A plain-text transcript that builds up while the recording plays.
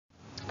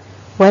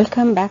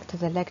Welcome back to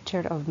the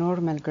lecture of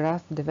normal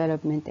growth,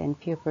 development, and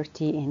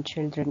puberty in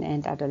children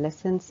and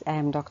adolescents. I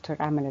am Dr.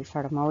 Amel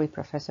Elfaramawy,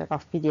 Professor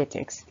of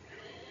Pediatrics.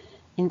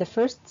 In the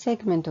first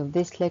segment of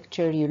this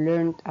lecture, you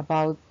learned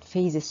about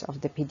phases of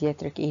the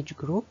pediatric age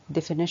group,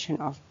 definition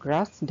of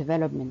growth,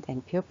 development,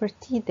 and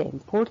puberty, the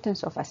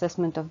importance of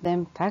assessment of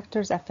them,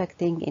 factors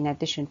affecting, in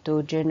addition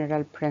to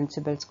general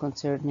principles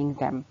concerning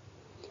them.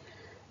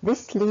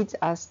 This leads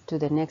us to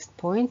the next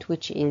point,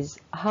 which is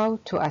how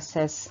to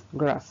assess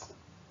growth.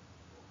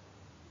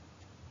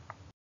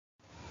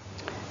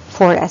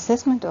 For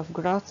assessment of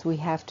growth, we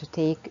have to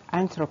take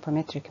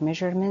anthropometric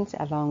measurements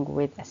along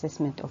with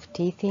assessment of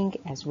teething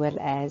as well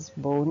as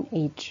bone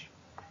age.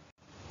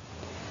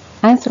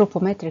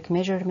 Anthropometric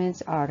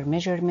measurements are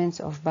measurements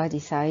of body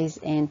size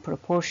and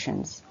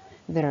proportions.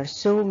 There are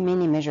so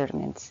many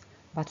measurements,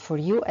 but for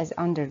you as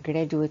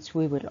undergraduates,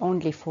 we will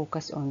only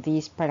focus on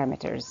these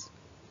parameters: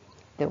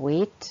 the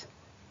weight,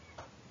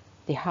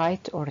 the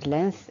height or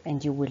length,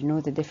 and you will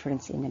know the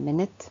difference in a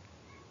minute,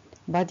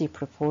 body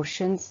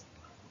proportions,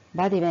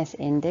 body mass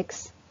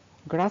index,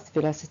 growth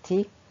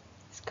velocity,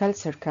 skull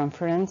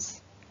circumference,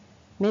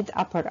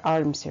 mid-upper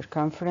arm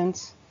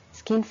circumference,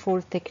 skin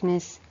fold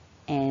thickness,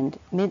 and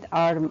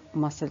mid-arm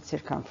muscle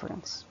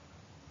circumference.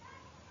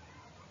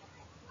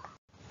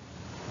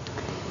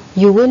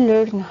 You will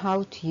learn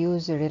how to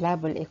use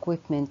reliable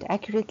equipment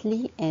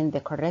accurately and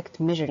the correct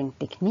measuring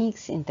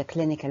techniques in the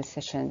clinical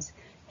sessions.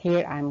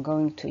 Here I'm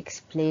going to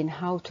explain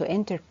how to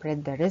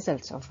interpret the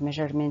results of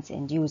measurements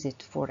and use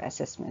it for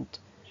assessment.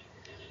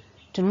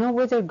 To know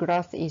whether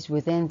growth is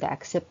within the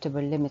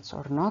acceptable limits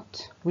or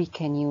not, we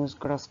can use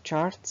growth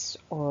charts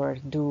or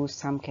do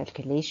some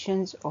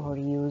calculations or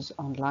use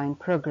online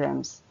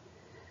programs.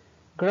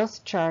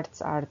 Growth charts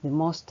are the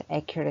most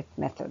accurate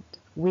method.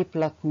 We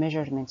plot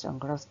measurements on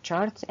growth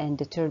charts and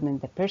determine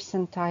the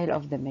percentile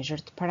of the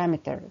measured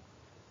parameter.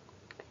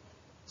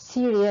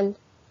 Serial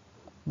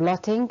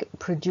plotting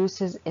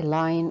produces a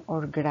line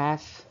or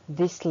graph.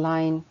 This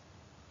line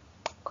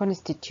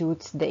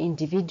constitutes the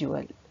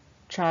individual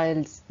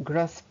child's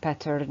growth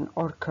pattern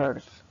or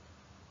curve.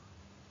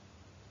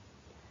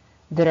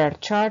 There are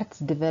charts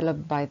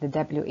developed by the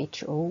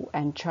WHO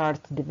and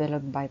charts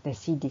developed by the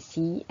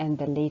CDC, and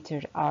the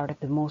latter are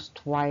the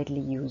most widely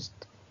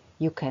used.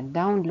 You can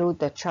download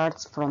the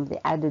charts from the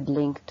added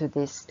link to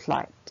this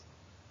slide.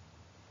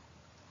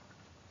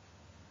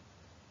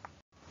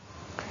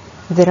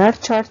 There are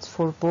charts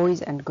for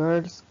boys and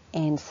girls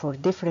and for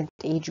different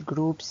age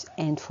groups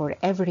and for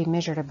every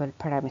measurable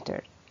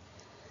parameter.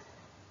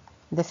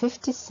 The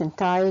 50th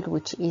centile,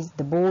 which is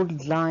the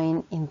bold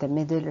line in the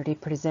middle,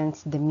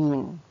 represents the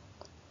mean,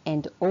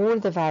 and all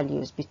the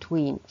values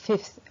between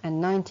 5th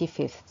and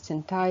 95th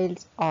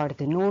centiles are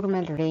the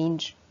normal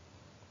range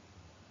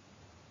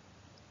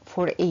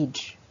for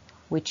age,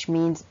 which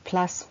means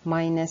plus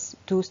minus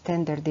 2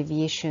 standard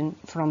deviation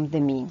from the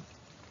mean.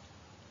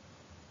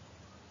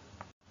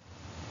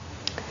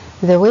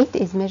 The weight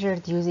is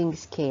measured using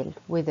scale,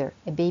 whether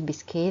a baby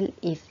scale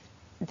if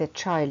the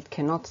child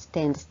cannot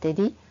stand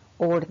steady,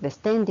 or the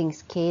standing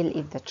scale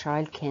if the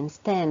child can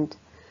stand.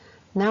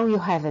 Now you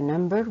have a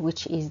number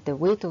which is the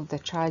weight of the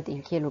child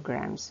in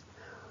kilograms.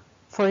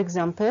 For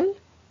example,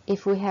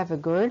 if we have a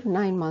girl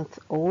 9 months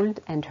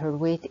old and her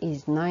weight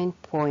is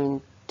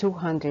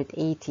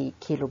 9.280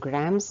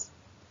 kilograms,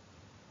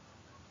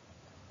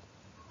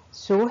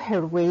 so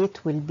her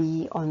weight will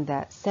be on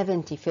the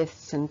 75th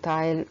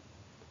centile,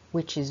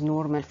 which is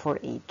normal for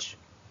age.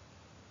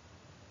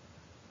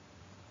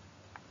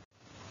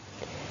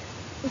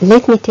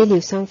 Let me tell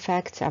you some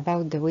facts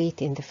about the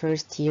weight in the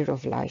first year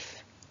of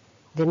life.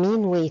 The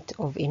mean weight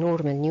of a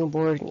normal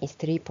newborn is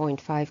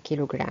 3.5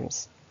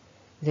 kilograms.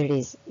 There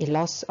is a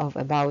loss of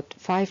about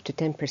 5 to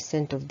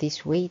 10% of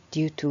this weight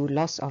due to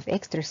loss of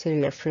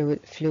extracellular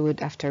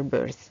fluid after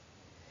birth.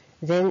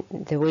 Then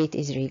the weight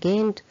is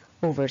regained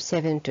over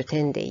 7 to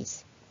 10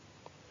 days.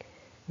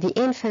 The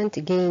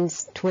infant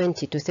gains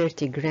 20 to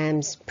 30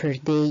 grams per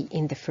day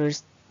in the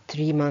first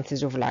 3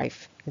 months of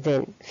life,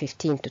 then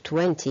 15 to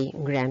 20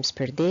 grams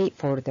per day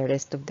for the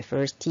rest of the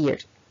first year.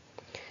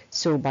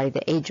 So by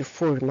the age of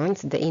 4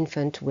 months, the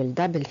infant will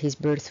double his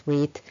birth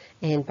weight,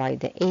 and by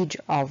the age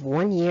of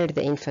 1 year,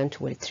 the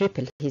infant will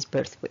triple his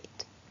birth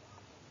weight.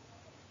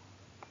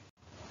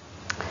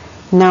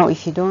 Now,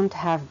 if you don't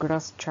have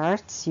growth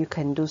charts, you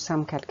can do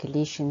some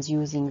calculations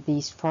using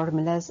these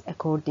formulas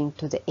according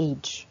to the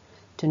age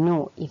to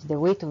know if the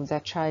weight of the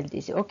child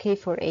is okay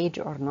for age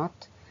or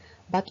not.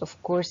 But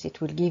of course it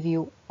will give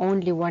you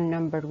only one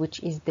number, which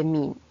is the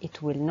mean.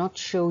 It will not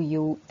show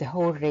you the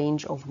whole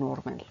range of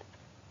normal.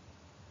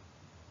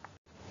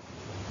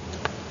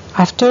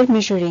 After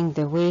measuring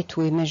the weight,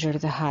 we measure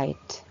the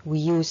height. We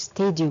use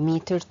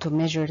stadiometer to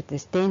measure the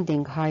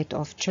standing height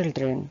of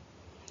children.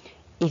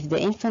 If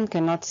the infant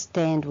cannot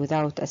stand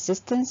without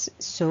assistance,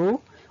 so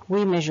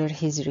we measure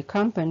his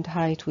recumbent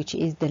height, which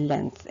is the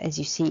length, as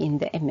you see in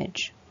the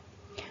image.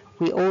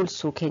 We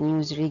also can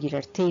use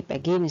regular tape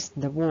against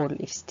the wall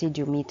if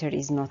stadiometer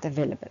is not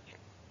available.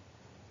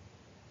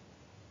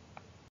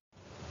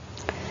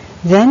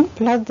 Then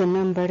plot the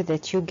number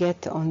that you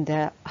get on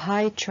the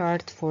height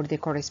chart for the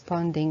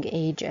corresponding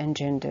age and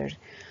gender.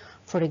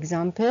 For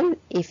example,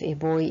 if a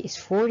boy is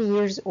 4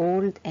 years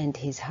old and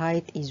his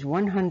height is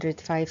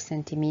 105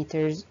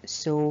 centimeters,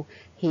 so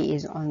he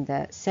is on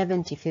the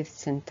 75th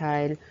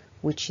centile,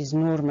 which is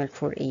normal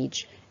for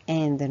age,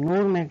 and the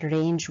normal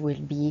range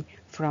will be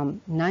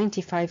from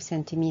 95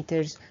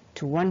 centimeters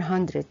to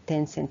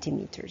 110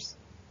 centimeters.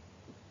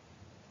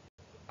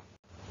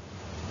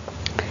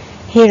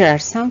 Here are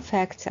some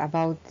facts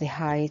about the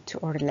height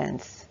or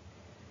length.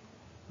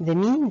 The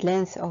mean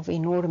length of a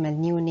normal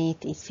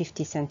neonate is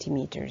 50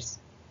 centimeters.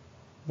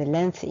 The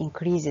length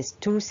increases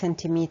 2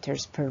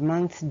 centimeters per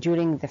month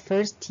during the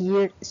first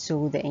year,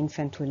 so the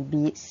infant will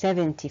be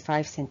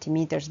 75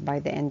 centimeters by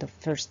the end of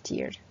first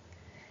year.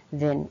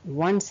 Then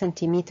 1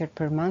 centimeter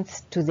per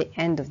month to the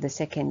end of the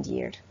second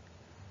year.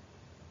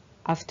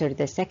 After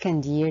the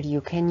second year, you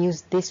can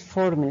use this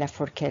formula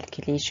for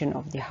calculation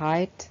of the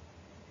height,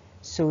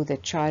 so the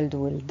child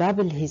will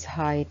double his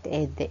height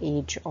at the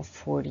age of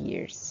 4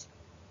 years.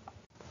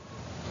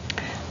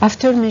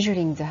 After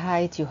measuring the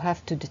height, you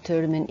have to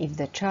determine if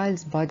the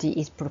child's body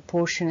is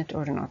proportionate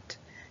or not.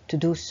 To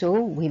do so,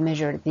 we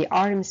measure the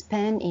arm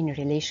span in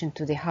relation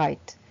to the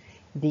height.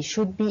 They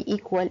should be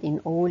equal in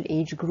all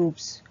age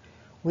groups.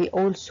 We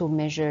also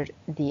measure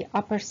the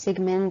upper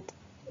segment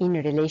in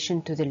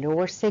relation to the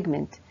lower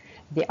segment.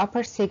 The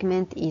upper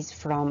segment is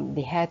from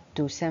the head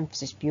to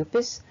symphysis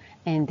pubis,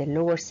 and the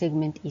lower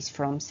segment is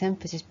from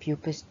symphysis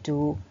pubis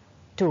to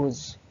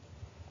toes.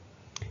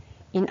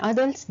 In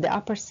adults, the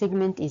upper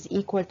segment is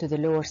equal to the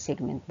lower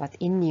segment, but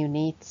in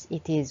neonates,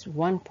 it is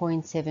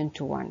 1.7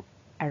 to 1.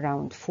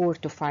 Around 4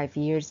 to 5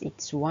 years,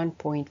 it's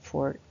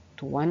 1.4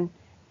 to 1,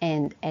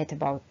 and at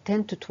about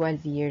 10 to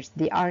 12 years,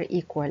 they are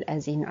equal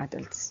as in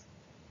adults.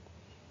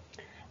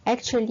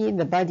 Actually,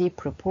 the body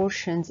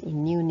proportions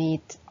in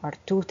neonate are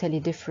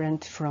totally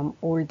different from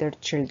older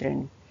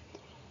children.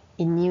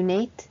 In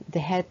neonate, the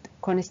head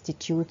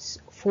constitutes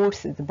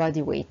fourth the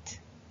body weight,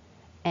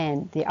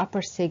 and the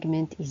upper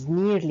segment is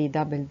nearly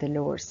double the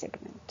lower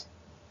segment.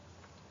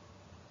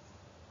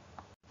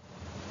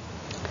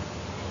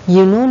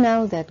 You know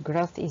now that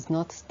growth is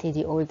not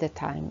steady all the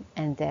time,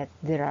 and that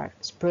there are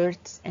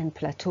spurts and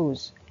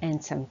plateaus,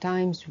 and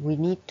sometimes we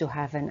need to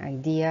have an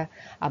idea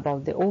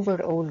about the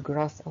overall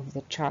growth of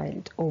the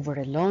child over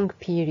a long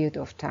period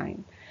of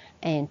time.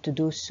 And to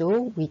do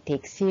so, we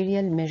take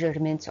serial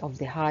measurements of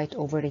the height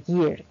over a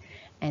year,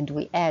 and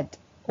we add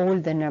all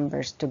the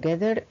numbers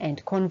together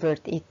and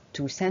convert it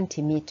to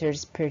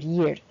centimeters per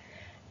year.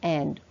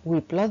 And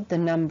we plot the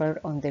number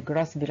on the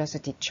growth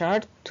velocity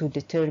chart to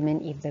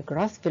determine if the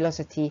growth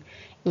velocity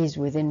is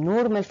within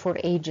normal for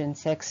age and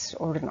sex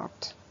or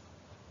not.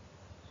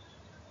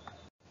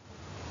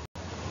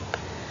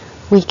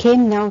 We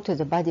came now to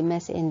the body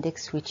mass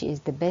index, which is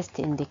the best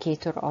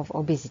indicator of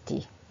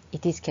obesity.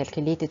 It is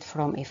calculated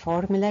from a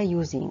formula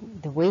using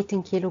the weight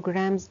in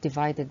kilograms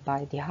divided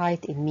by the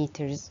height in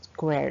meters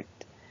squared.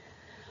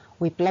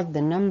 We plot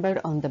the number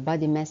on the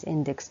body mass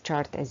index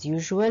chart as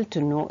usual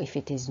to know if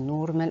it is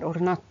normal or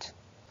not.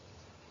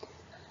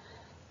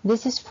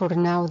 This is for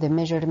now the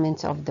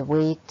measurements of the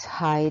weight,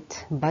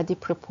 height, body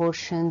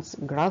proportions,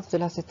 growth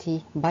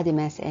velocity, body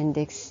mass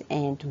index,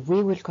 and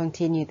we will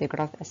continue the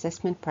growth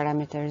assessment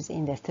parameters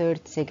in the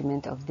third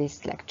segment of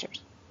this lecture.